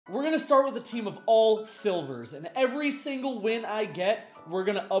We're going to start with a team of all silvers, and every single win I get, we're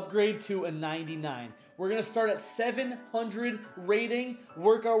going to upgrade to a 99. We're going to start at 700 rating,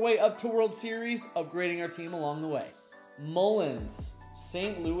 work our way up to World Series, upgrading our team along the way. Mullins,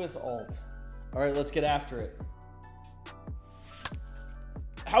 St. Louis alt. All right, let's get after it.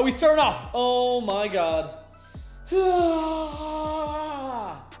 How we starting off? Oh my God.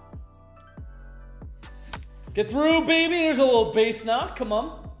 Get through, baby. There's a little base knock. Come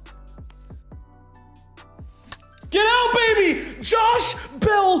on. Get out, baby! Josh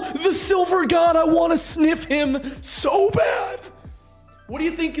Bell, the silver god. I want to sniff him so bad. What do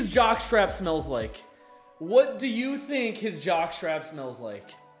you think his jockstrap smells like? What do you think his jockstrap smells like?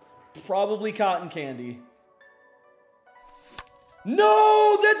 Probably cotton candy.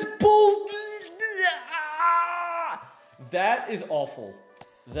 No, that's bull. That is awful.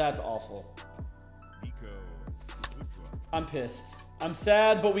 That's awful. I'm pissed. I'm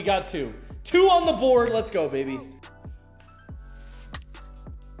sad, but we got two. Two on the board. Let's go, baby.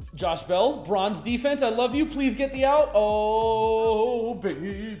 Josh Bell, bronze defense. I love you. Please get the out. Oh,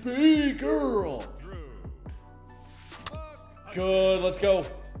 baby girl. Good. Let's go.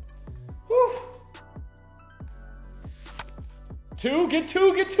 Whew. Two. Get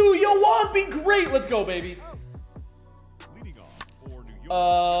two. Get two. Yoan, be great. Let's go, baby.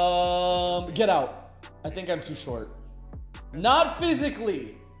 Get out. I think I'm too short. Not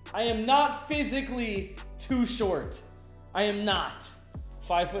physically. I am not physically too short. I am not.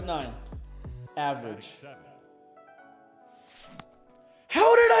 5'9". Average.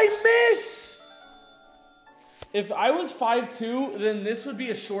 How did I miss? If I was 5'2", then this would be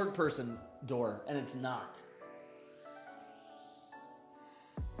a short person door, and it's not.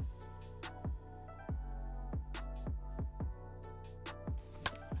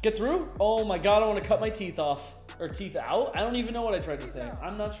 Get through? Oh my God, I want to cut my teeth off. Or teeth out? I don't even know what I tried to say.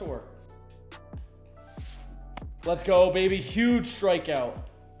 I'm not sure. Let's go, baby. Huge strikeout.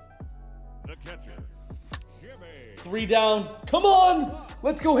 The catcher. 3 down. Come on!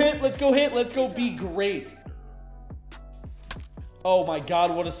 Let's go hit. Let's go hit. Let's go be great. Oh my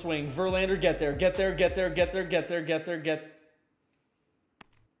God, what a swing. Verlander, get there. Get there, get there, get there, get there, get there, get.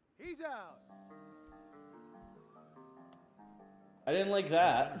 He's out. I didn't like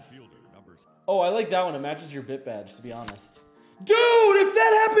that. Oh, I like that one. It matches your bit badge, to be honest. Dude, if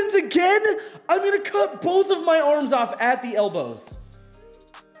that happens again, I'm going to cut both of my arms off at the elbows.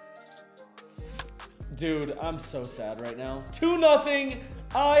 Dude, I'm so sad right now. 2-0.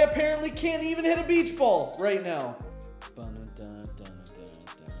 I apparently can't even hit a beach ball right now.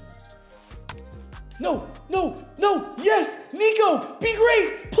 No, no, no. Yes, Nico, be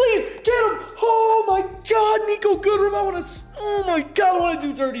great. Please, get him. Oh my God, Nico Goodrum. I want to, oh my God, I want to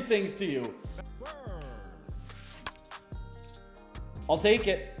do dirty things to you. I'll take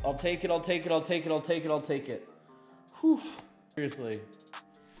it. I'll take it. I'll take it. I'll take it. I'll take it. I'll take it. Whew. Seriously.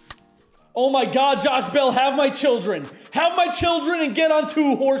 Oh my God, Josh Bell, have my children. Have my children and get on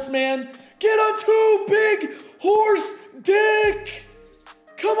 2, horseman. Get on 2, big horse dick.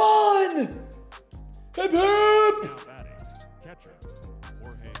 Come on. Hip hip.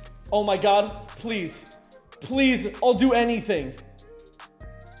 Oh my God, please. Please, I'll do anything.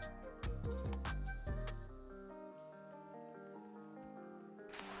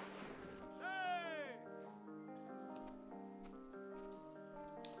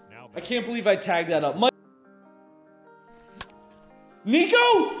 I can't believe I tagged that up.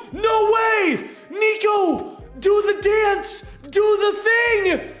 Nico? No way! Nico! Do the dance! Do the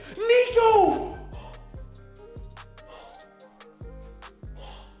thing! Nico!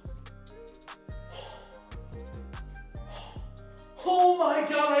 Oh my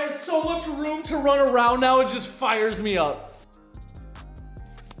God, I have so much room to run around now, it just fires me up.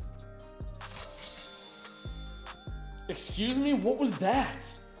 Excuse me, what was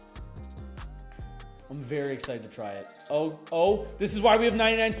that? I'm very excited to try it. Oh, this is why we have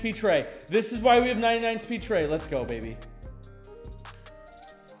 99 speed tray. This is why we have 99 speed tray. Let's go, baby.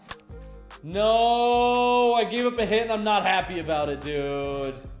 No, I gave up a hit and I'm not happy about it,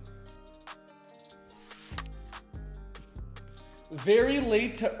 dude. Very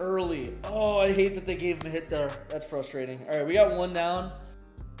late to early. Oh, I hate that they gave him a hit there. That's frustrating. All right, we got 1 down.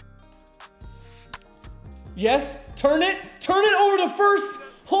 Yes, turn it over to first.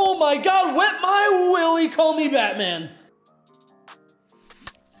 Oh my God, wet my willy, call me Batman.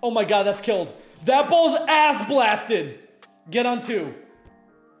 Oh my God, that's killed. That ball's ass blasted. Get on 2.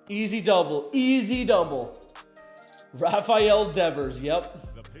 Easy double, easy double. Rafael Devers, yep.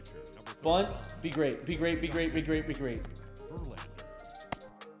 Bunt, be great, be great, be great, be great, be great.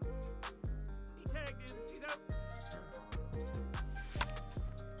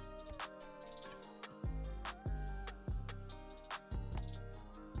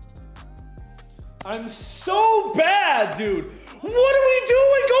 I'm so bad, dude. What are we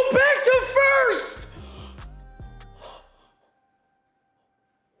doing? Go back to first.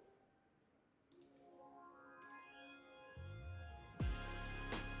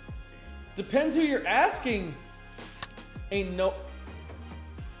 Depends who you're asking. Ain't no...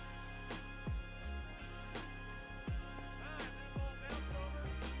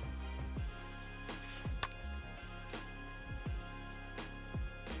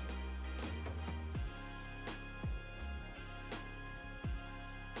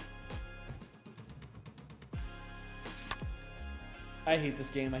 I hate this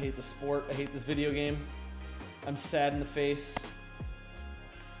game. I hate the sport. I hate this video game. I'm sad in the face.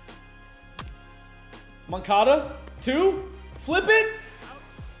 Moncada, 2, flip it.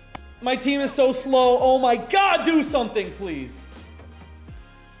 My team is so slow. Oh my God, do something, please.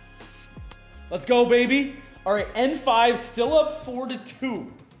 Let's go, baby. All right, N5 still up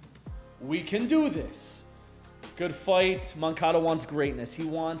 4-2. We can do this. Good fight. Moncada wants greatness. He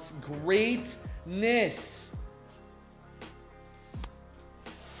wants greatness.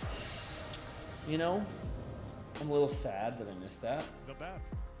 You know, I'm a little sad that I missed that.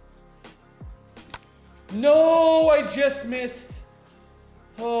 No, I just missed.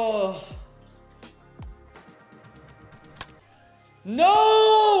 Oh.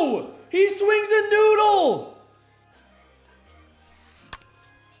 No! He swings a noodle!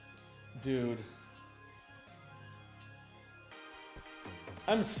 Dude.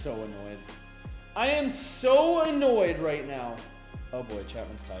 I'm so annoyed. I am so annoyed right now. Oh boy,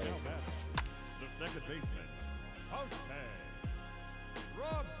 Chapman's tired. The second baseman.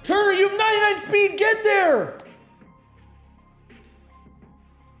 Turner, you have 99 speed. Get there.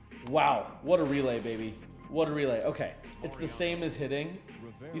 Wow. What a relay, baby. What a relay. Okay. It's the same as hitting.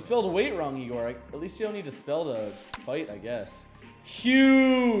 You spelled weight wrong, Igor. At least you don't need to spell to fight, I guess.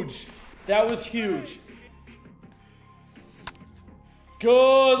 Huge. That was huge.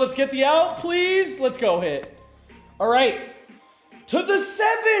 Good. Let's get the out, please. Let's go hit. All right. To the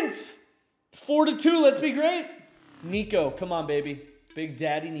 7th. 4-2. Let's be great. Nico. Come on, baby. Big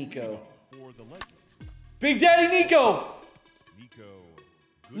Daddy Nico. Big Daddy Nico.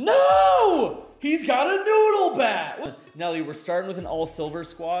 No! He's got a noodle bat. Nelly, we're starting with an all-silver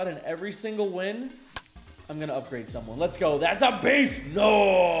squad, and every single win, I'm going to upgrade someone. Let's go. That's a base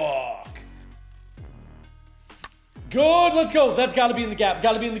knock. Good. Let's go. That's got to be in the gap.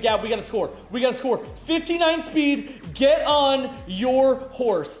 Got to be in the gap. We got to score. We got to score. 59 speed. Get on your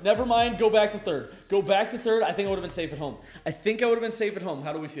horse. Never mind. Go back to third. Go back to third. I think I would have been safe at home. I think I would have been safe at home.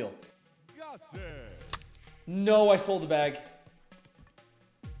 How do we feel? No, I sold the bag.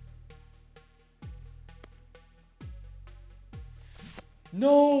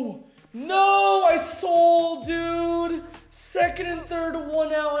 No. No, I sold, dude. Second and third,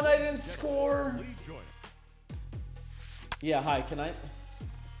 1 out, and I didn't score. Yeah, hi, can I?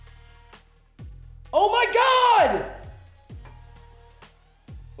 Oh my God!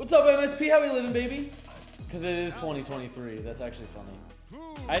 What's up, MSP? How we living, baby? Because it is 2023. That's actually funny.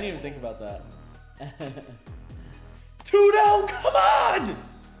 I didn't even think about that. 2 down, come on!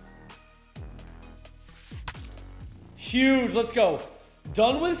 Huge, let's go.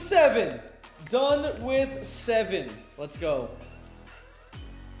 Done with 7. Done with 7. Let's go.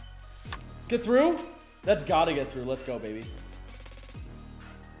 Get through? That's gotta get through. Let's go, baby.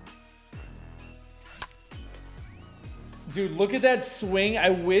 Dude, look at that swing.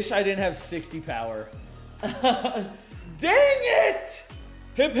 I wish I didn't have 60 power. Dang it!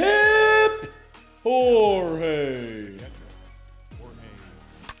 Hip hip! Jorge.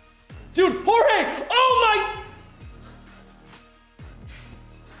 Dude, Jorge! Oh my!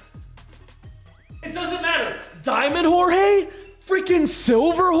 It doesn't matter. Diamond Jorge? Freaking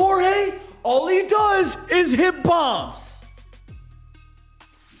silver Jorge? All he does is hit bombs.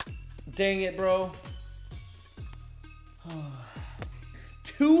 Dang it, bro.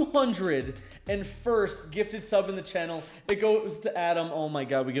 201st gifted sub in the channel. It goes to Adam. Oh my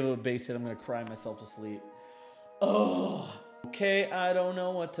God, we give him a base hit. I'm gonna cry myself to sleep. Oh. Okay, I don't know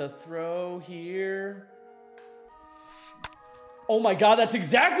what to throw here. Oh my God, that's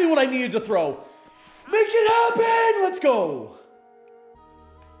exactly what I needed to throw. Make it happen! Let's go.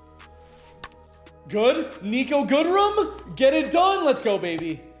 Good. Nico Goodrum, get it done. Let's go,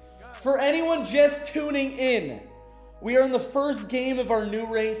 baby. For anyone just tuning in, we are in the first game of our new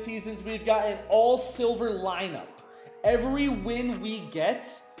ranked seasons. We've got an all-silver lineup. Every win we get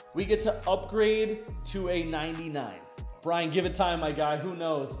to upgrade to a 99. Brian, give it time, my guy. Who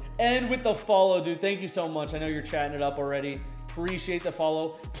knows? And with the follow, dude. Thank you so much. I know you're chatting it up already. Appreciate the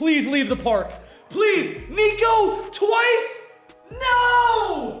follow. Please leave the park. Please. Nico, twice?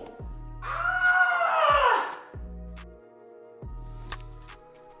 No! Ah!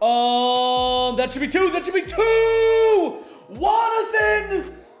 That should be 2. That should be 2.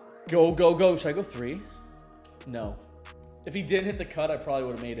 Jonathan. Go, go, go. Should I go 3? No. If he didn't hit the cut, I probably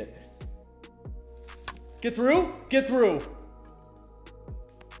would have made it. Get through. Get through.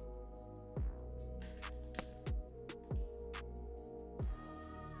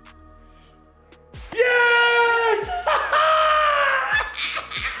 Yes!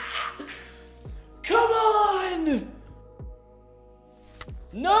 Come on!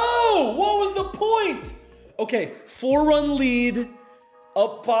 No! What was the point? Okay, 4-run lead.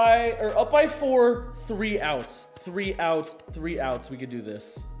 Up by 4, 3 outs. 3 outs, 3 outs. We could do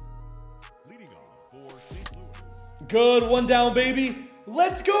this. Leading off for St. Louis. Good, 1 down, baby.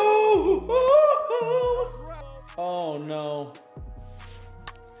 Let's go! Oh, no.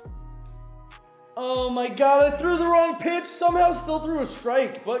 Oh, my God. I threw the wrong pitch. Somehow still threw a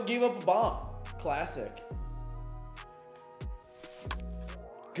strike, but gave up a bomb. Classic.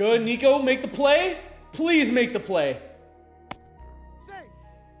 Good, Nico. Make the play. Please make the play.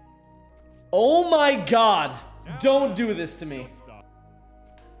 Oh, my God. Don't do this to me.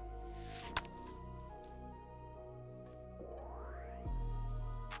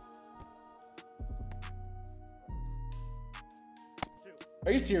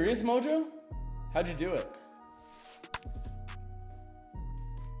 Are you serious, Mojo? How'd you do it?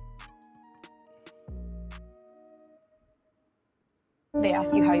 They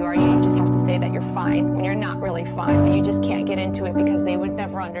ask you how you are, you just have to say that you're fine when you're not really fine, but you just can't get into it because they would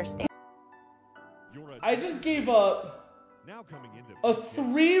never understand. I just gave up Now coming into a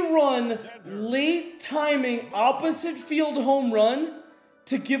 3-run late timing opposite field home run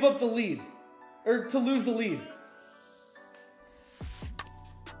to give up the lead, or to lose the lead.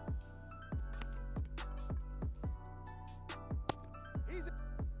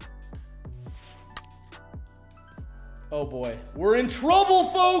 Oh boy, we're in trouble,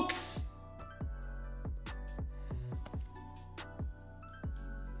 folks!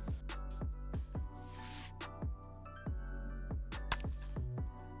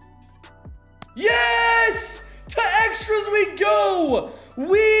 Yes! To extras we go!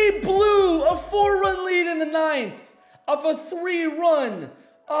 We blew a 4-run lead in the 9th off a 3-run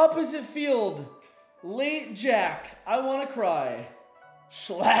opposite field. Late jack. I want to cry.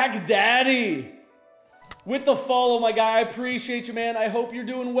 Schlack Daddy. With the follow, my guy. I appreciate you, man. I hope you're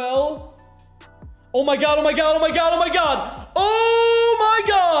doing well. Oh my God, oh my God, oh my God, oh my God. Oh my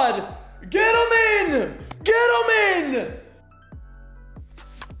God. Get him in. Get him in.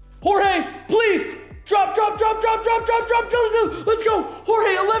 Jorge, please. Drop. Let's go.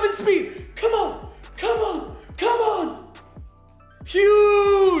 Jorge, 11 speed. Come on.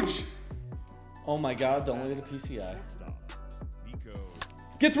 Huge. Oh my God, don't look at the PCI. Nico.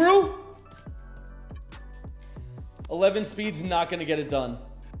 Get through. 11 speed's not gonna get it done.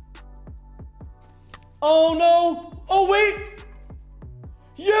 Oh no. Oh wait.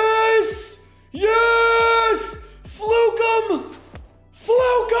 Yes. Fluke 'em.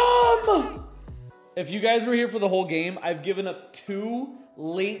 If you guys were here for the whole game, I've given up 2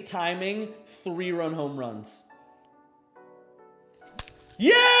 late timing 3-run home runs.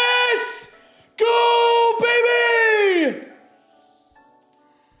 Yes! Go, baby!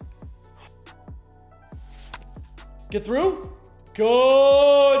 Get through.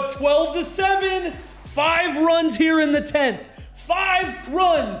 Good. 12-7. 5 runs here in the 10th. 5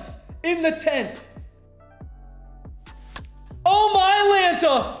 runs in the 10th. Oh my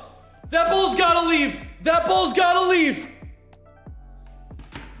Atlanta! That ball's gotta leave. That ball's gotta leave.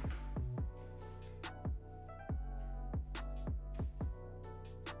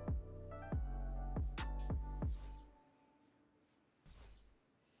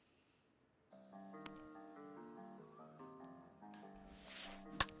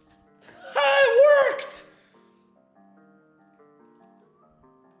 It worked.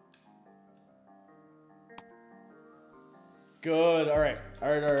 Good. All right.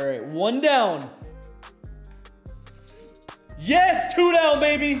 1 down. Yes, 2 down,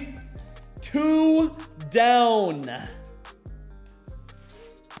 baby. 2 down.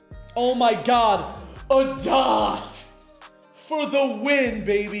 Oh my God. A dot for the win,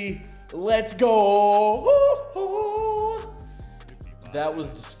 baby. Let's go. That was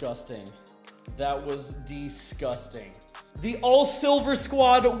disgusting. That was disgusting. The all-silver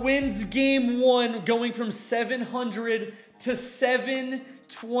squad wins game 1, going from 700 to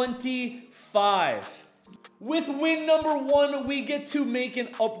 725. With win number 1, we get to make an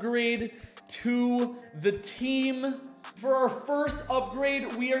upgrade to the team. For our first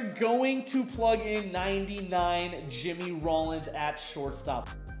upgrade, we are going to plug in 99 Jimmy Rollins at shortstop.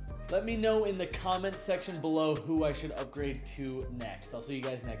 Let me know in the comments section below who I should upgrade to next. I'll see you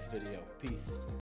guys next video. Peace.